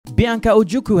Bianca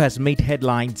Ojukwu has made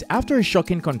headlines after a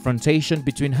shocking confrontation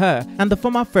between her and the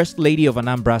former First Lady of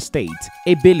Anambra State,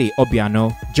 Ebele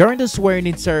Obiano, during the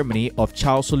swearing-in ceremony of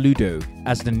Charles Soludo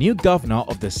as the new governor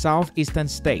of the southeastern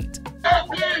state.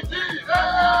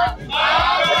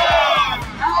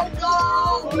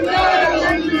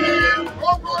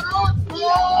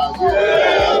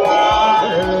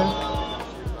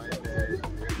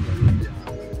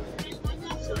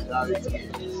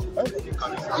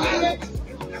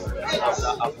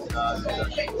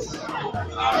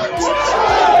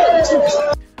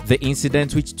 The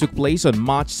incident, which took place on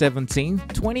March 17,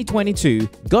 2022,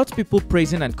 got people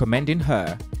praising and commending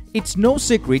her. It's no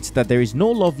secret that there is no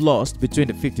love lost between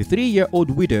the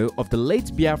 53-year-old widow of the late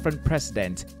Biafran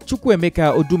President,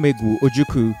 Chukwuemeka Odumegwu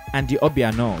Ojukwu, and the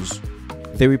Obianos.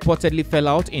 They reportedly fell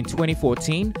out in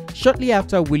 2014, shortly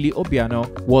after Willie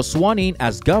Obiano was sworn in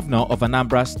as governor of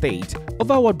Anambra State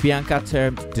over what Bianca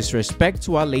termed disrespect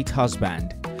to her late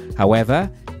husband. However,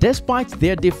 despite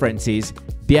their differences,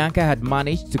 Bianca had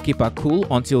managed to keep her cool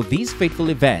until this fateful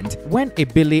event when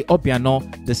Ebele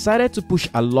Obiano decided to push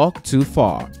her luck too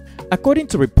far. According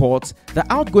to reports, the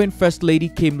outgoing First Lady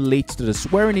came late to the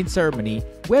swearing-in ceremony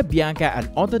where Bianca and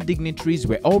other dignitaries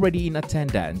were already in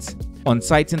attendance. On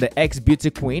sighting the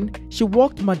ex-beauty queen, she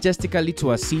walked majestically to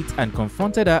her seat and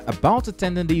confronted her about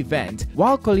attending the event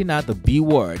while calling her the B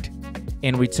word.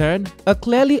 In return, a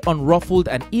clearly unruffled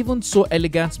and even so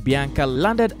elegant Bianca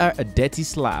landed her a dirty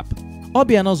slap.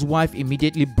 Obiano's wife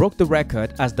immediately broke the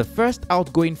record as the first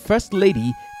outgoing First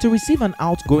Lady to receive an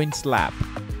outgoing slap.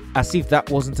 As if that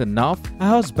wasn't enough, her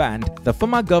husband, the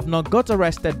former governor, got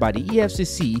arrested by the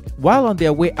EFCC while on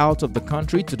their way out of the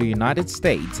country to the United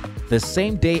States the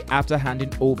same day after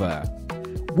handing over.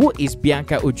 Who is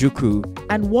Bianca Ojukwu,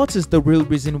 and what is the real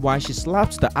reason why she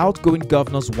slapped the outgoing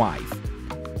governor's wife?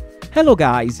 Hello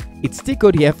guys, it's Tico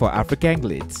here for African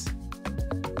Glitz.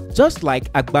 Just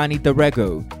like Agbani the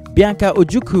Rego, Bianca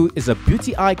Ojukwu is a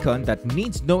beauty icon that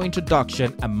needs no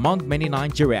introduction among many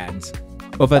Nigerians.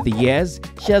 Over the years,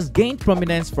 she has gained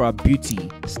prominence for her beauty,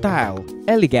 style,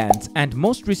 elegance, and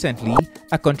most recently,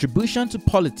 a contribution to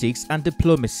politics and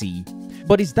diplomacy.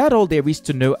 But is that all there is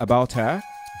to know about her?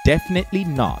 Definitely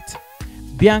not.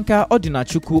 Bianca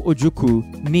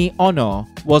Ojukwu ni Ono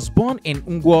was born in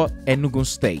Ngwo, Enugu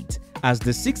State, as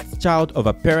the sixth child of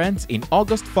her parents in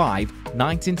August 5,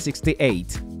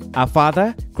 1968. Her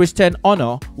father, Christian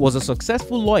Ono, was a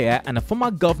successful lawyer and a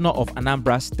former governor of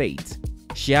Anambra State.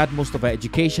 She had most of her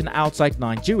education outside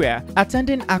Nigeria,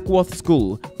 attending Ackworth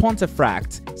School,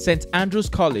 Pontefract, St. Andrews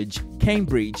College,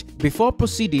 Cambridge, before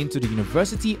proceeding to the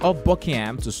University of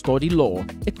Buckingham to study law,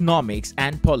 economics,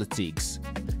 and politics.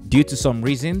 Due to some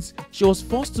reasons, she was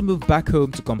forced to move back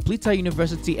home to complete her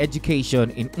university education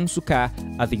in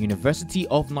Nsukka at the University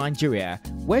of Nigeria,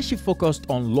 where she focused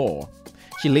on law.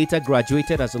 She later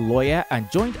graduated as a lawyer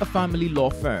and joined a family law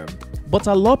firm. But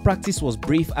her law practice was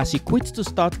brief as she quit to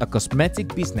start a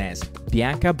cosmetic business,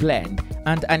 Bianca Blend,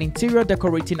 and an interior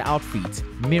decorating outfit,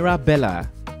 Mirabella.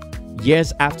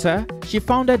 Years after, she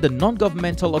founded the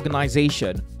non-governmental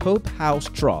organization Hope House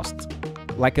Trust.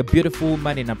 Like a beautiful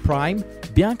woman in her prime,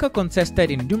 Bianca contested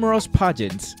in numerous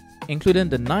pageants, including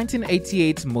the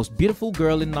 1988 Most Beautiful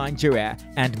Girl in Nigeria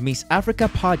and Miss Africa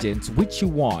pageant, which she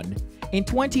won. In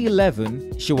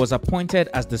 2011, she was appointed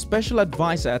as the special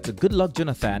advisor to Goodluck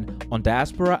Jonathan on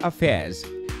diaspora affairs.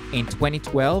 In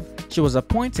 2012, she was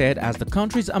appointed as the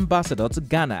country's ambassador to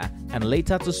Ghana and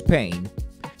later to Spain.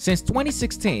 Since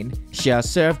 2016, she has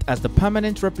served as the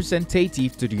permanent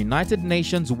representative to the United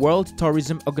Nations World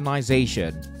Tourism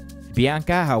Organization.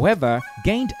 Bianca, however,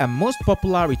 gained her most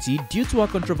popularity due to her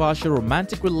controversial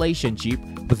romantic relationship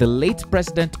with the late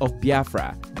president of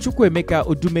Biafra, Chukwuemeka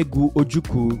Odumegwu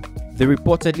Ojukwu. They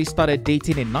reportedly started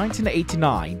dating in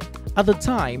 1989. At the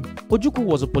time, Ojukwu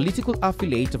was a political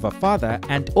affiliate of her father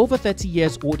and over 30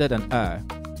 years older than her.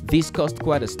 This caused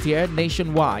quite a stir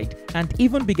nationwide and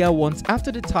even bigger ones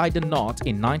after they tied the knot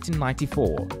in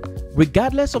 1994.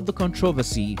 Regardless of the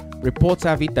controversy, reports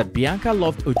have it that Bianca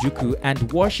loved Ojukwu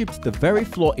and worshipped the very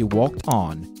floor he walked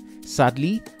on.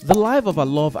 Sadly, the life of her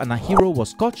love and her hero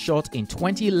was cut short in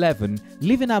 2011,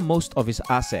 leaving her most of his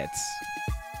assets.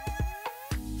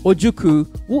 Ojukwu,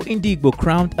 who in the Igbo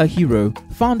crowned a hero,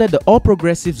 founded the All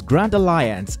Progressives Grand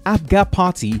Alliance (APGA)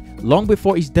 party long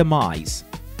before his demise.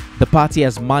 The party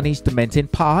has managed to maintain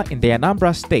power in the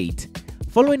Anambra State.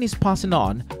 Following his passing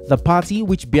on, the party,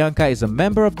 which Bianca is a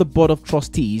member of the Board of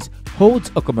Trustees,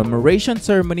 holds a commemoration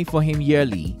ceremony for him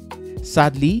yearly.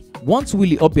 Sadly, once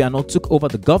Willie Obiano took over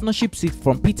the governorship seat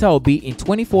from Peter Obi in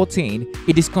 2014,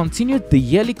 he discontinued the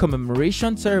yearly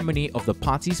commemoration ceremony of the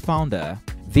party's founder.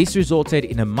 This resulted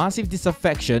in a massive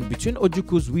disaffection between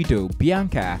Ojukwu's widow,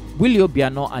 Bianca, Willie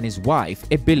Obiano and his wife,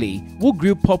 Ebele, who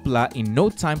grew popular in no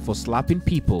time for slapping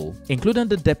people, including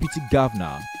the deputy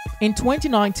governor. In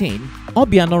 2019,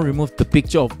 Obiano removed the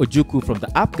picture of Ojukwu from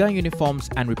the Afghan uniforms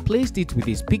and replaced it with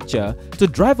his picture to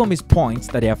drive home his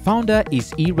point that their founder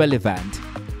is irrelevant.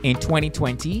 In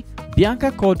 2020,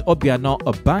 Bianca called Obiano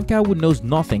a banker who knows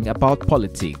nothing about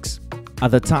politics. At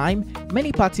the time,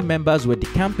 many party members were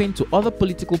decamping to other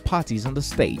political parties in the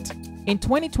state. In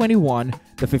 2021,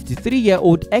 the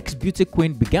 53-year-old ex-beauty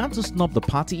queen began to snub the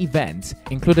party events,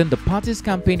 including the party's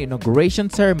campaign inauguration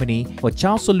ceremony for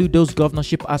Charles Soludo's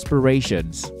governorship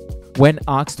aspirations. When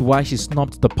asked why she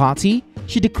snubbed the party,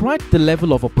 she decried the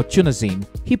level of opportunism,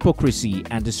 hypocrisy,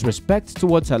 and disrespect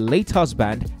towards her late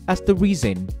husband as the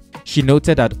reason. She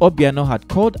noted that Obiano had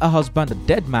called her husband a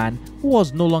dead man who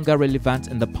was no longer relevant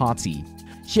in the party.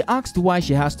 She asked why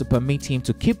she has to permit him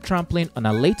to keep trampling on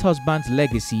her late husband's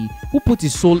legacy, who put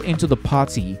his soul into the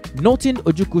party, noting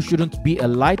Ojukwu shouldn't be a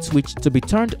light switch to be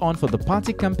turned on for the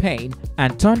party campaign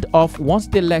and turned off once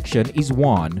the election is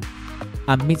won.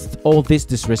 Amidst all this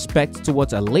disrespect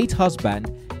towards her late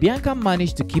husband, Bianca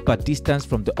managed to keep her distance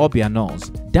from the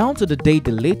Obianos, down to the day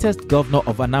the latest governor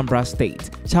of Anambra State,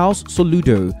 Charles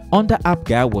Soludo, under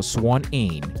Abga was sworn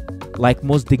in. Like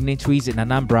most dignitaries in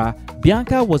Anambra,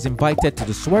 Bianca was invited to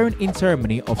the swearing-in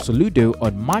ceremony of Soludo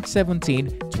on March 17,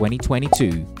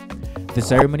 2022. The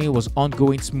ceremony was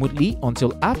ongoing smoothly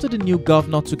until after the new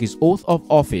governor took his oath of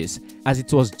office, as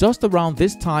it was just around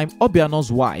this time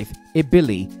Obiano's wife,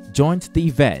 Ebele, joined the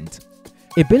event.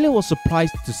 Ebele was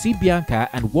surprised to see Bianca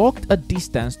and walked a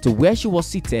distance to where she was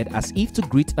seated as if to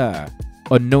greet her.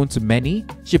 Unknown to many,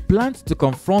 she planned to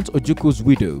confront Ojukwu's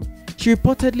widow. She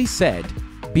reportedly said,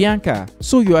 "Bianca,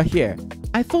 so you are here.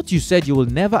 I thought you said you will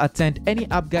never attend any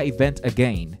Abga event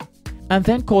again," and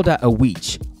then called her a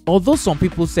witch, although some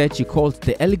people said she called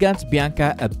the elegant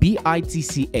Bianca a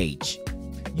bitch.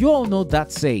 You all know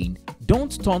that saying,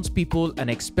 don't taunt people and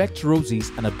expect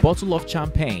roses and a bottle of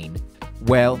champagne.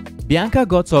 Well, Bianca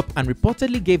got up and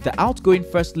reportedly gave the outgoing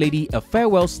First Lady a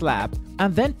farewell slap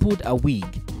and then pulled a wig.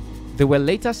 They were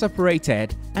later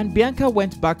separated and Bianca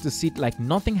went back to sit like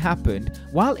nothing happened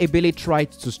while Ebele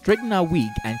tried to straighten her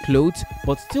wig and clothes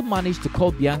but still managed to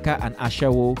call Bianca an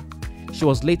ashawo. She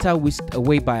was later whisked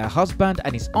away by her husband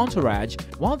and his entourage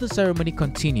while the ceremony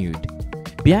continued.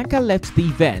 Bianca left the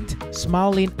event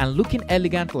smiling and looking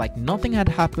elegant like nothing had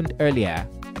happened earlier.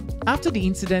 After the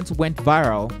incident went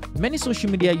viral, many social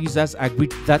media users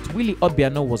agreed that Willie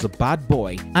Obiano was a bad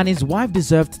boy and his wife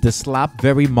deserved the slap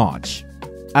very much.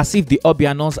 As if the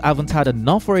Obianos haven't had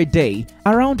enough for a day,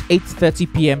 around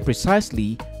 8:30 p.m.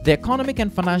 precisely, the Economic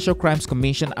and Financial Crimes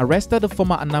Commission arrested the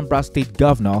former Anambra State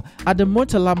Governor at the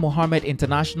Murtala Mohammed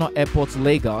International Airport,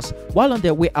 Lagos, while on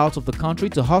their way out of the country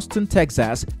to Houston,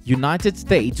 Texas, United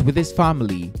States with his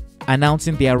family.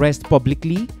 Announcing the arrest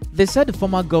publicly, they said the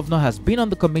former governor has been on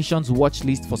the commission's watch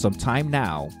list for some time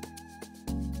now.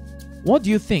 What do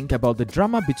you think about the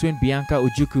drama between Bianca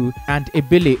Ojukwu and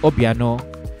Ebele Obiano?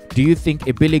 Do you think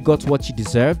Ebele got what she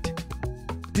deserved?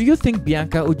 Do you think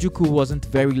Bianca Ojukwu wasn't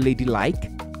very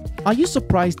ladylike? Are you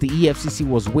surprised the EFCC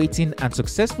was waiting and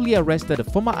successfully arrested the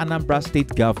former Anambra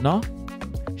State Governor?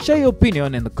 Share your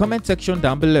opinion in the comment section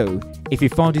down below. If you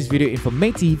found this video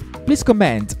informative, please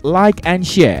comment, like and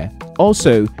share.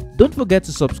 Also, don't forget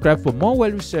to subscribe for more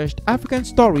well-researched African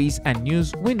stories and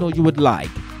news we know you would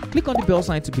like. Click on the bell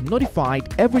sign to be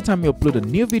notified every time we upload a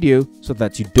new video so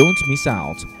that you don't miss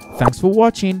out. Thanks for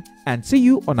watching and see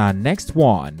you on our next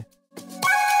one.